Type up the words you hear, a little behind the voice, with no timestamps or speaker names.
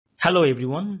Hello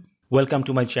everyone, welcome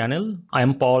to my channel. I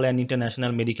am Paul, an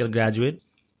international medical graduate.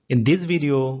 In this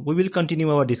video, we will continue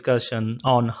our discussion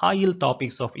on high-yield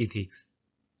topics of ethics.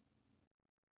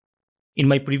 In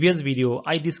my previous video,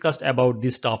 I discussed about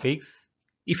these topics.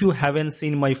 If you haven't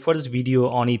seen my first video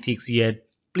on ethics yet,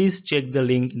 please check the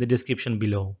link in the description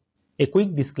below. A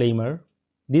quick disclaimer,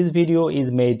 this video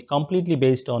is made completely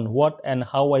based on what and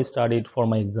how I studied for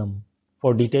my exam.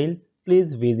 For details,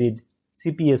 please visit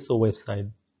CPSO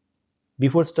website.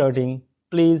 Before starting,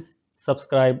 please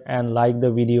subscribe and like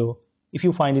the video if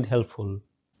you find it helpful.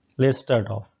 Let's start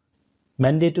off.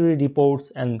 Mandatory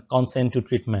reports and consent to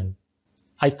treatment.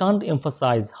 I can't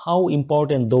emphasize how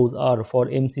important those are for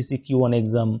MCCQE1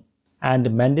 exam,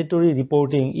 and mandatory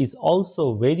reporting is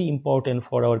also very important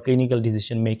for our clinical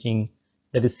decision making,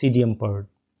 that is CDM part.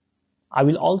 I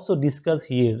will also discuss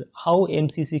here how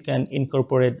MCC can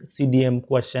incorporate CDM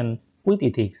question with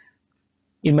ethics.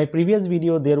 In my previous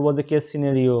video, there was a case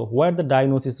scenario where the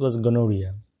diagnosis was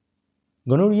gonorrhea.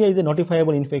 Gonorrhea is a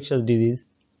notifiable infectious disease,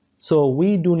 so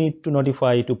we do need to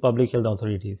notify to public health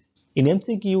authorities. In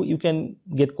MCQ, you can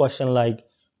get question like,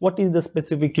 what is the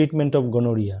specific treatment of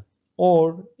gonorrhea?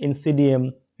 Or in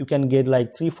CDM, you can get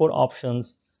like 3-4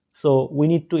 options. So we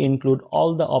need to include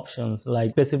all the options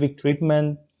like specific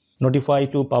treatment, notify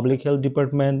to public health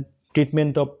department,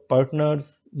 treatment of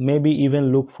partners, maybe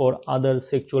even look for other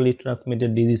sexually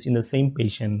transmitted disease in the same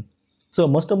patient. So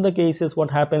most of the cases what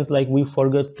happens like we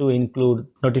forget to include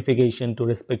notification to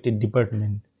respective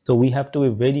department. So we have to be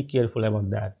very careful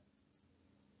about that.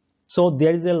 So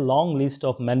there is a long list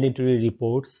of mandatory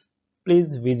reports.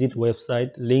 Please visit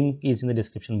website, link is in the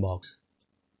description box.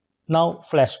 Now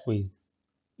flash quiz.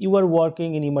 You are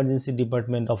working in emergency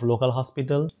department of local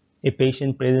hospital. A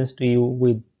patient presents to you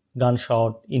with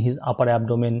gunshot in his upper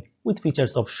abdomen with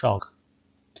features of shock.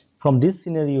 From this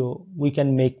scenario, we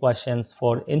can make questions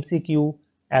for MCQ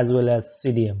as well as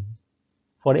CDM.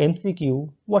 For MCQ,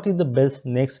 what is the best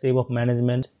next step of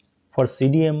management? For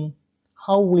CDM,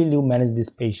 how will you manage this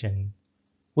patient?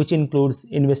 Which includes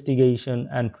investigation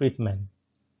and treatment.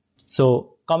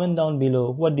 So comment down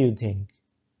below, what do you think?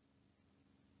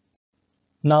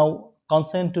 Now,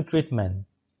 consent to treatment.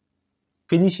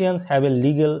 Physicians have a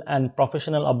legal and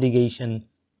professional obligation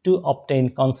to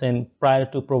obtain consent prior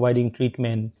to providing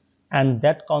treatment, and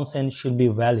that consent should be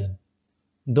valid,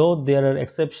 though there are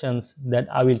exceptions that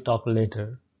I will talk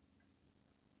later.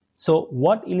 So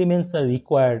what elements are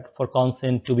required for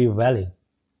consent to be valid?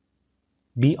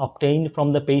 Be obtained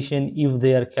from the patient if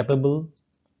they are capable,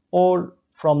 or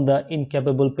from the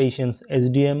incapable patient's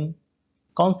SDM.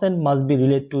 Consent must be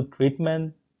related to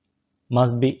treatment,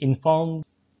 must be informed,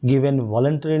 given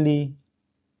voluntarily,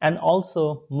 and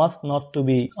also must not to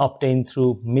be obtained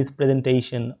through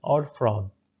mispresentation or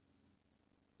fraud.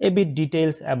 A bit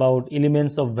details about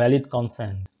elements of valid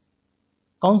consent.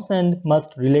 Consent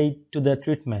must relate to the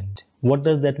treatment. What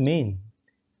does that mean?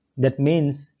 That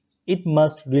means it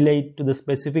must relate to the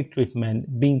specific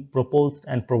treatment being proposed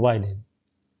and provided.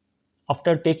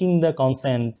 After taking the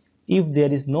consent, if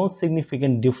there is no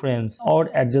significant difference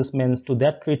or adjustments to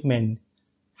that treatment,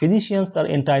 physicians are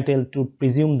entitled to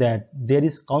presume that there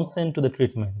is consent to the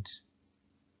treatment.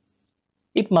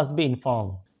 It must be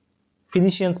informed.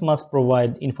 Physicians must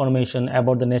provide information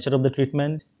about the nature of the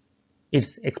treatment,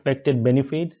 its expected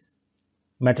benefits,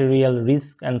 material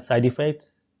risks and side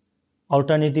effects,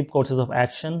 alternative courses of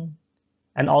action,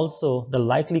 and also the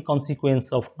likely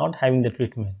consequence of not having the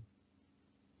treatment.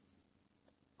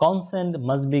 Consent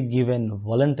must be given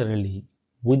voluntarily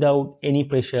without any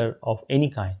pressure of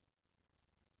any kind.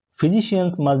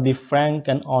 Physicians must be frank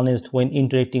and honest when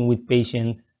interacting with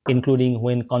patients, including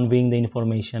when conveying the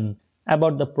information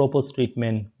about the proposed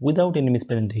treatment without any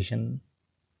mispresentation.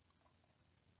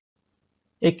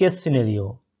 A case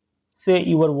scenario. Say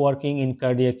you are working in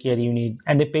cardiac care unit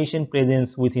and a patient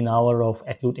presents within an hour of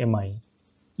acute MI.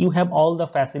 You have all the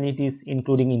facilities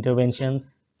including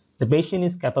interventions. The patient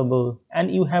is capable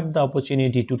and you have the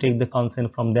opportunity to take the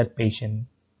consent from that patient.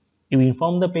 You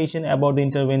inform the patient about the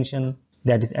intervention,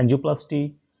 that is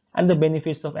angioplasty, and the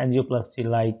benefits of angioplasty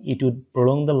like it would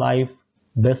prolong the life,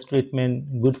 best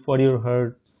treatment, good for your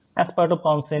heart. As part of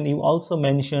consent, you also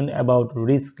mentioned about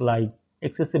risk like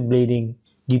excessive bleeding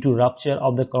due to rupture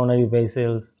of the coronary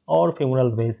vessels or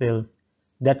femoral vessels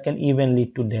that can even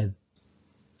lead to death.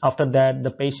 After that,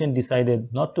 the patient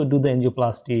decided not to do the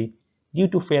angioplasty due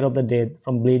to fear of the death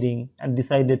from bleeding and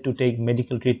decided to take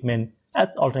medical treatment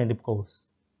as alternative course.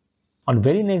 On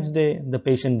very next day, the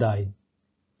patient died.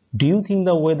 Do you think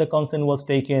the way the consent was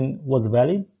taken was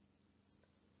valid?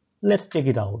 Let's check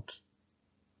it out.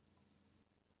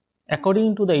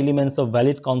 According to the elements of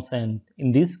valid consent,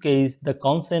 in this case, the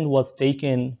consent was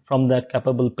taken from the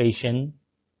capable patient,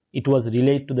 it was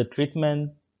related to the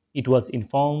treatment, it was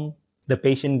informed, the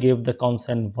patient gave the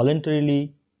consent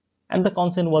voluntarily, and the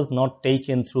consent was not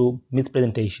taken through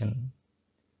mispresentation.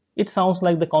 It sounds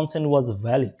like the consent was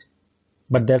valid,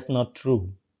 but that's not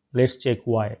true. Let's check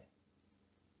why.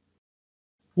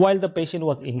 While the patient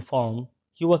was informed,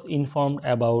 he was informed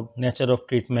about nature of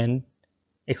treatment,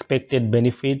 expected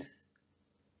benefits,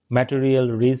 material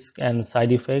risk and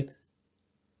side effects,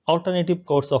 alternative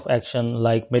course of action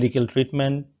like medical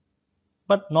treatment,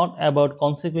 but not about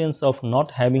consequence of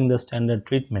not having the standard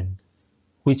treatment,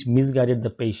 which misguided the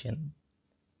patient.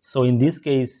 So in this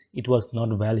case, it was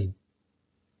not valid.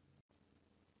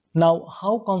 Now,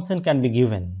 how consent can be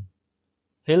given?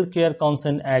 Healthcare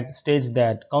Consent Act states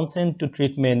that consent to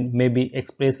treatment may be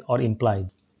express or implied.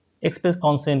 Express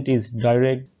consent is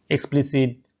direct,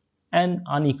 explicit, and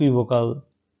unequivocal,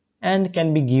 and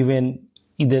can be given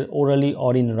either orally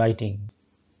or in writing.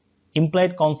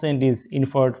 Implied consent is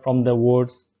inferred from the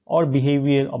words or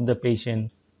behavior of the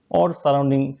patient or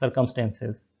surrounding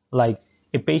circumstances, like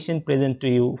a patient present to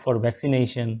you for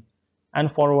vaccination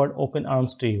and forward open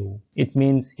arms to you. It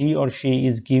means he or she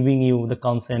is giving you the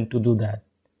consent to do that.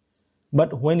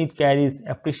 But when it carries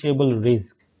appreciable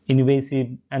risk, invasive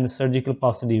and surgical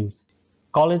procedures,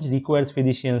 college requires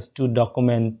physicians to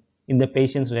document in the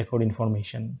patient's record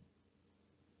information.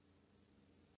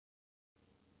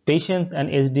 Patients and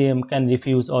SDM can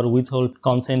refuse or withhold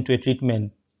consent to a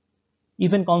treatment.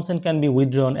 Even consent can be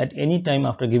withdrawn at any time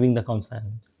after giving the consent.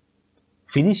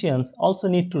 Physicians also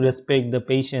need to respect the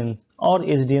patient's or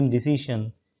SDM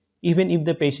decision, even if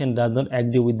the patient does not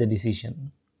agree with the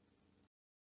decision.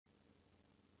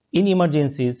 In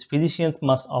emergencies, physicians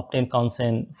must obtain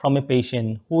consent from a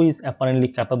patient who is apparently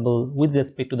capable with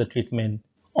respect to the treatment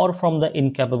or from the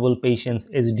incapable patient's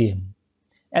SDM.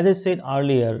 As I said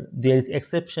earlier, there is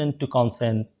exception to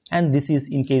consent, and this is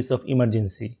in case of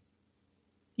emergency.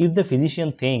 If the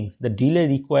physician thinks the delay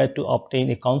required to obtain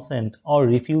a consent or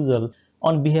refusal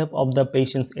on behalf of the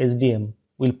patient's SDM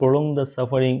will prolong the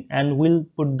suffering and will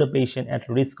put the patient at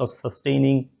risk of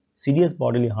sustaining serious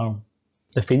bodily harm,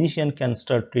 the physician can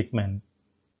start treatment.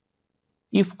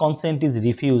 If consent is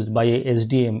refused by a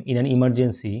SDM in an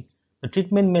emergency, the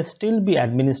treatment may still be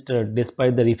administered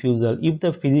despite the refusal if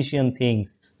the physician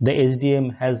thinks the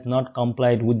SDM has not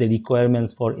complied with the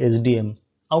requirements for SDM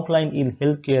outlined in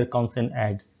Healthcare Consent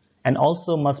Act and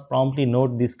also must promptly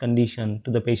note this condition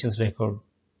to the patient's record.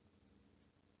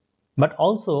 But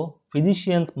also,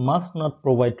 physicians must not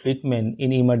provide treatment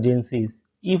in emergencies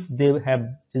if they have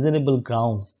reasonable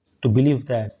grounds to believe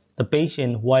that the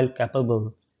patient, while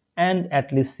capable and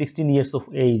at least 16 years of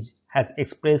age, has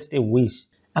expressed a wish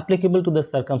applicable to the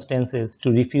circumstances to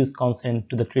refuse consent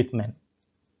to the treatment.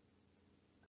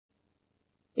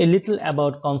 A little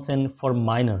about consent for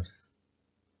minors.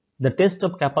 The test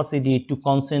of capacity to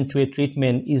consent to a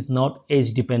treatment is not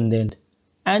age dependent,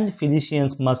 and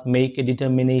physicians must make a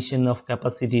determination of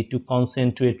capacity to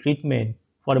consent to a treatment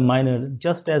for a minor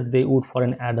just as they would for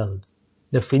an adult.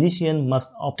 The physician must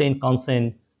obtain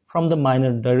consent from the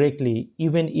minor directly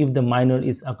even if the minor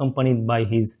is accompanied by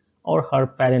his or her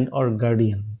parent or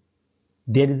guardian.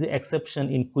 There is an exception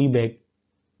in Quebec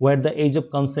where the age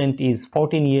of consent is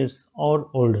 14 years or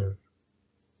older.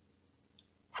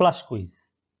 Flash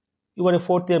quiz. You are a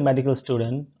 4th-year medical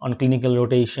student on clinical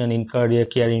rotation in cardiac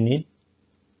care unit.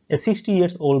 A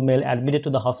 60-year-old male admitted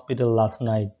to the hospital last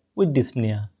night with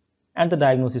dyspnea, and the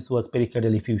diagnosis was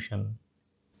pericardial effusion.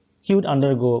 He would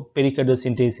undergo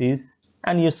pericardiocentesis,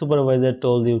 and your supervisor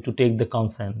told you to take the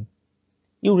consent.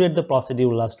 You read the procedure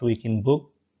last week in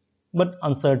book, but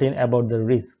uncertain about the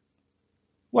risk.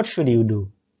 What should you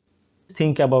do?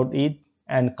 Think about it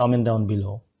and comment down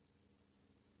below.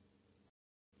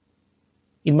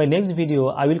 In my next video,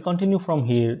 I will continue from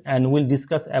here and will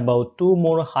discuss about 2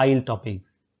 more high-yield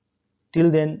topics.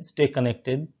 Till then, stay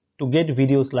connected. To get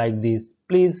videos like this,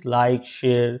 please like,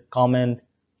 share, comment,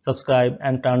 subscribe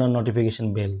and turn on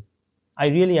notification bell. I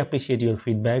really appreciate your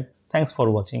feedback. Thanks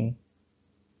for watching.